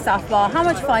Softball. How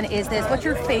much fun is this? What's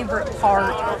your favorite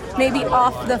part, maybe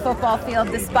off the football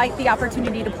field, despite the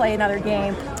opportunity to play another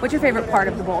game? What's your favorite part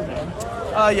of the bowl game?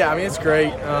 Yeah, I mean, it's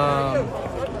great.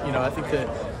 I think that,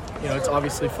 it's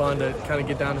obviously fun to kind of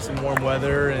get down to some warm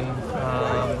weather, and,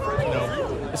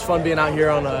 it's fun being out here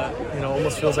on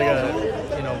almost feels like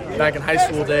back in high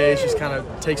school days, just kind of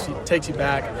takes you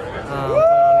back.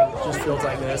 Just feels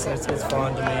like this, and it's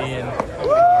fun to me.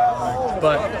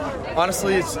 But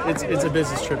honestly, it's a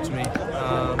business trip to me.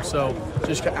 So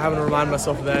just having to remind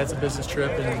myself of that, it's a business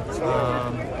trip, and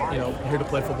here to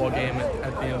play a football game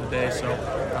at the end of the day. So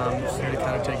here to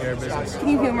kind of take care of business. Can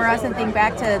you humor us and think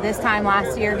back to this time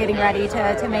last year, getting ready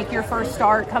to make your first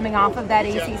start, coming off of that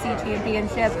ACC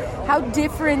championship? How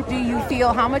different do you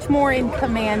feel? How much more in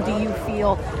command do you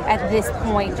feel at this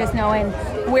point, just knowing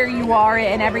where you are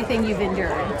and everything you've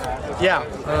endured? Yeah,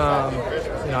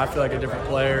 I feel like a different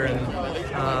player, and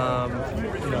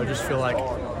just feel like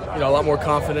a lot more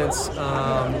confidence, a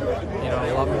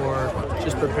lot more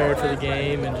just prepared for the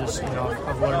game, and just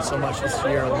I've learned so much this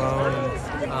year alone,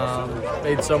 and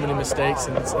made so many mistakes,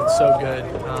 and it's so good.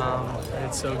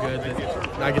 It's so good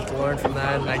that I get to learn from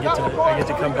that, and I get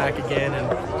to come back again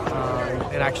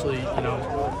and actually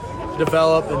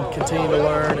develop and continue to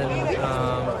learn, and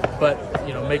but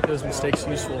make those mistakes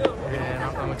useful. And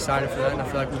I'm excited for that, and I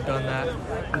feel like we've done that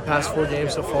in the past 4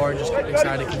 games so far, and just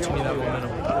excited to continue that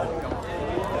momentum.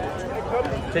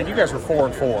 Cade, you guys were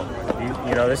 4-4.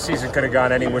 This season could have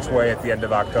gone any which way at the end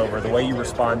of October. The way you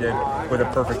responded with a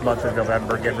perfect month of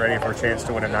November, getting ready for a chance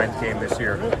to win a 9th game this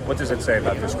year, what does it say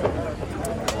about this group?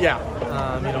 Yeah,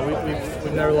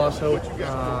 we've never lost hope.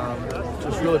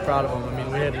 Just really proud of them. I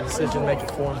mean, we had a decision to make it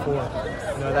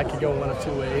 4-4. That could go one of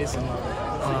 2 ways, and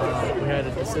we had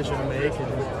a decision to make,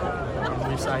 and we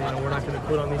decided, we're not going to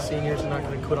quit on these seniors. We're not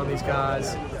going to quit on these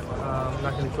guys. I'm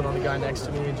not going to quit on the guy next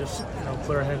to me, and just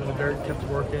put our head in the dirt and kept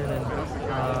working, and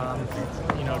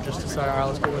just decided, all right,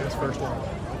 let's go win this first one.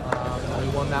 And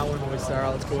we won that one, and we said, all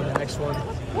right, let's go win the next one,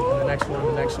 and the next one, and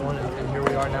the next one, and here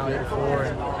we are now, 8-4,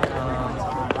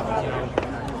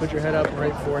 and put your head up,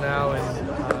 we're 8-4 now, and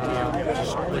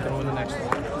just looking to win the next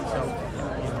one. So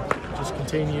just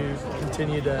continue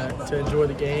to enjoy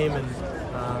the game, and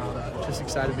just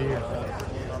excited to be here.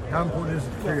 How important is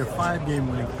it to carry a 5-game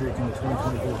winning streak in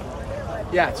 2024?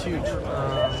 Yeah, it's huge.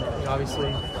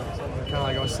 Obviously,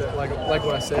 kind of like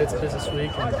what I said, it's a business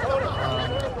week, and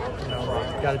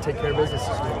got to take care of business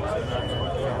this week.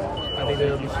 I think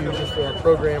that'll be huge just for our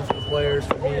program, for the players,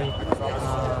 for me.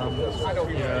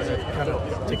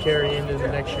 To carry into the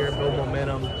next year and build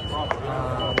momentum.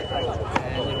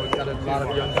 And we've got a lot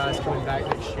of young guys coming back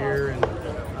next year, and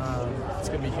it's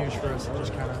going to be huge for us to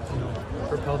just kind of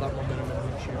propel that momentum into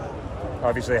next year.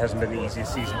 Obviously, it hasn't been the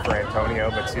easiest season for Antonio,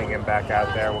 but seeing him back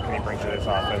out there, what can he bring to this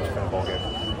offense for the bowl game?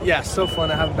 Yeah, it's so fun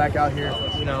to have him back out here.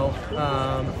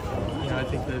 I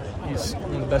think that he's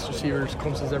one of the best receivers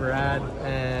Clemson's ever had,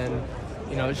 and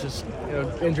it's just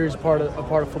injuries are part of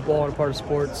football and a part of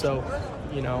sports. So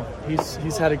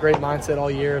he's had a great mindset all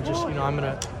year of just I'm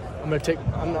gonna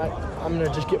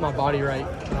just get my body right,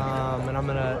 and I'm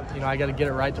gonna I got to get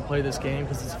it right to play this game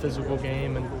because it's a physical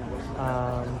game, and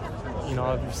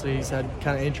obviously he's had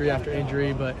kind of injury after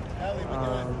injury, but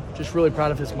just really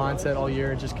proud of his mindset all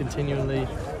year, and just continually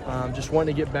just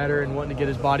wanting to get better and wanting to get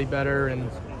his body better,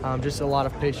 and just a lot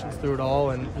of patience through it all.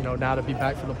 And now to be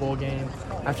back for the bowl game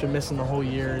after missing the whole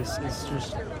year is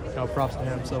just props to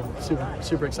him. So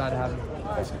super excited to have him.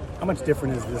 How much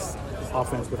different is this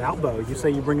offense without Bo? You say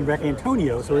you're bringing back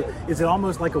Antonio, so is it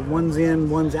almost like a one's in,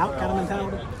 one's out kind of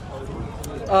mentality?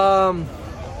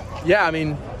 Yeah, I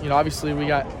mean, obviously we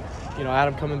got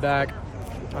Adam coming back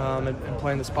and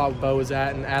playing the spot where Bo was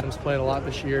at, and Adam's played a lot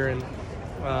this year, and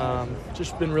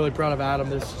just been really proud of Adam.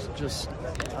 This just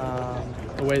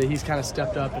the way that he's kind of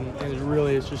stepped up, and it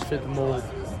really has just fit the mold.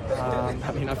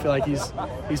 I feel like he's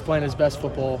playing his best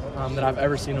football that I've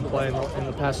ever seen him play in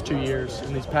the past 2 years.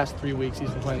 In these past 3 weeks,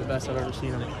 he's been playing the best I've ever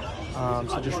seen him.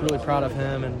 So just really proud of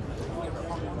him, and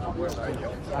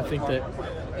I think that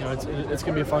it's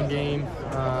going to be a fun game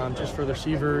just for the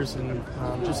receivers, and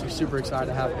just super excited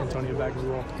to have Antonio back as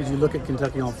well. As you look at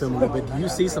Kentucky on film a little bit, do you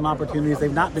see some opportunities?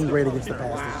 They've not been great against the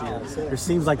pass this year. There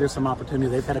seems like there's some opportunity.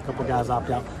 They've had a couple guys opt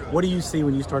out. What do you see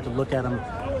when you start to look at them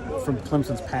from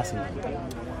Clemson's passing game?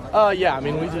 Yeah, I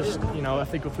mean, we just, I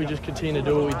think if we just continue to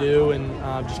do what we do and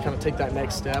just kind of take that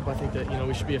next step, I think that,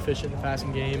 we should be efficient in the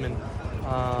passing game, and,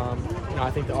 I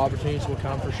think the opportunities will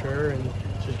come for sure, and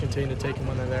just continue to take them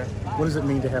when they're there. What does it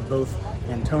mean to have both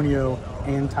Antonio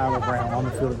and Tyler Brown on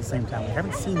the field at the same time? We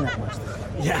haven't seen that much.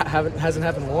 Yeah, hasn't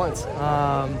happened once.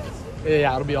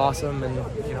 Yeah, it'll be awesome, and,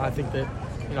 I think that,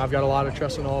 I've got a lot of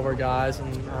trust in all of our guys,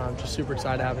 and just super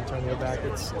excited to have Antonio back.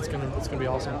 It's gonna be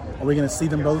awesome. Are we going to see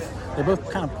them both? They both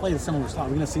kind of play the similar style. Are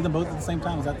we going to see them both at the same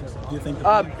time? Is that, do you think?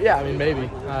 Yeah, I mean, maybe.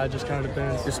 It just kind of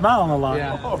depends. You're smiling a lot.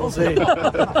 Yeah, we'll see.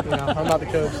 I'm not the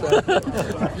coach, so.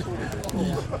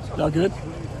 Y'all good?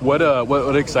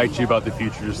 What excites you about the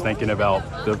future? Just thinking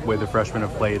about the way the freshmen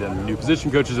have played and new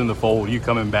position coaches in the fold, you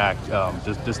coming back.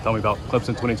 Just tell me about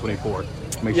Clemson 2024.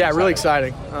 Yeah, really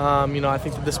exciting. I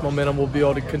think that this momentum will be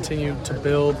able to continue to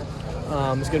build.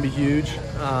 It's going to be huge.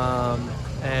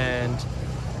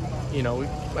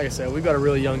 Like I said, we've got a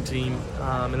really young team,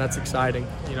 and that's exciting.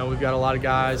 We've got a lot of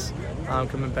guys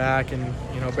coming back, and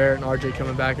Barrett and RJ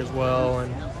coming back as well,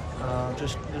 and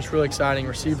just really exciting.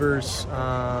 Receivers,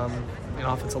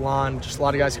 offensive line, just a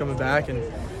lot of guys coming back, and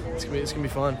it's gonna be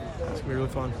fun. It's gonna be really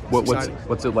fun.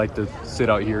 What's it like to sit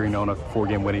out here, on a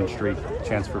 4-game winning streak,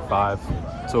 chance for 5?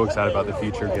 So excited about the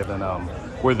future, given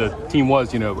where the team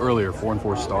was, earlier,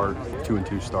 4-4 start,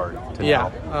 2-2 start. Yeah,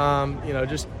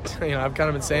 I've kind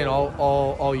of been saying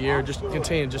all year, just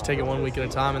continue, just take it 1 week at a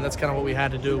time, and that's kind of what we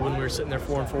had to do when we were sitting there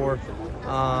 4-4.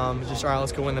 Just all right,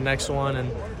 let's go win the next one,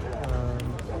 and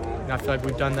I feel like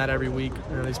we've done that every week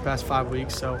these past 5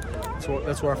 weeks, so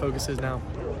that's where our focus is now.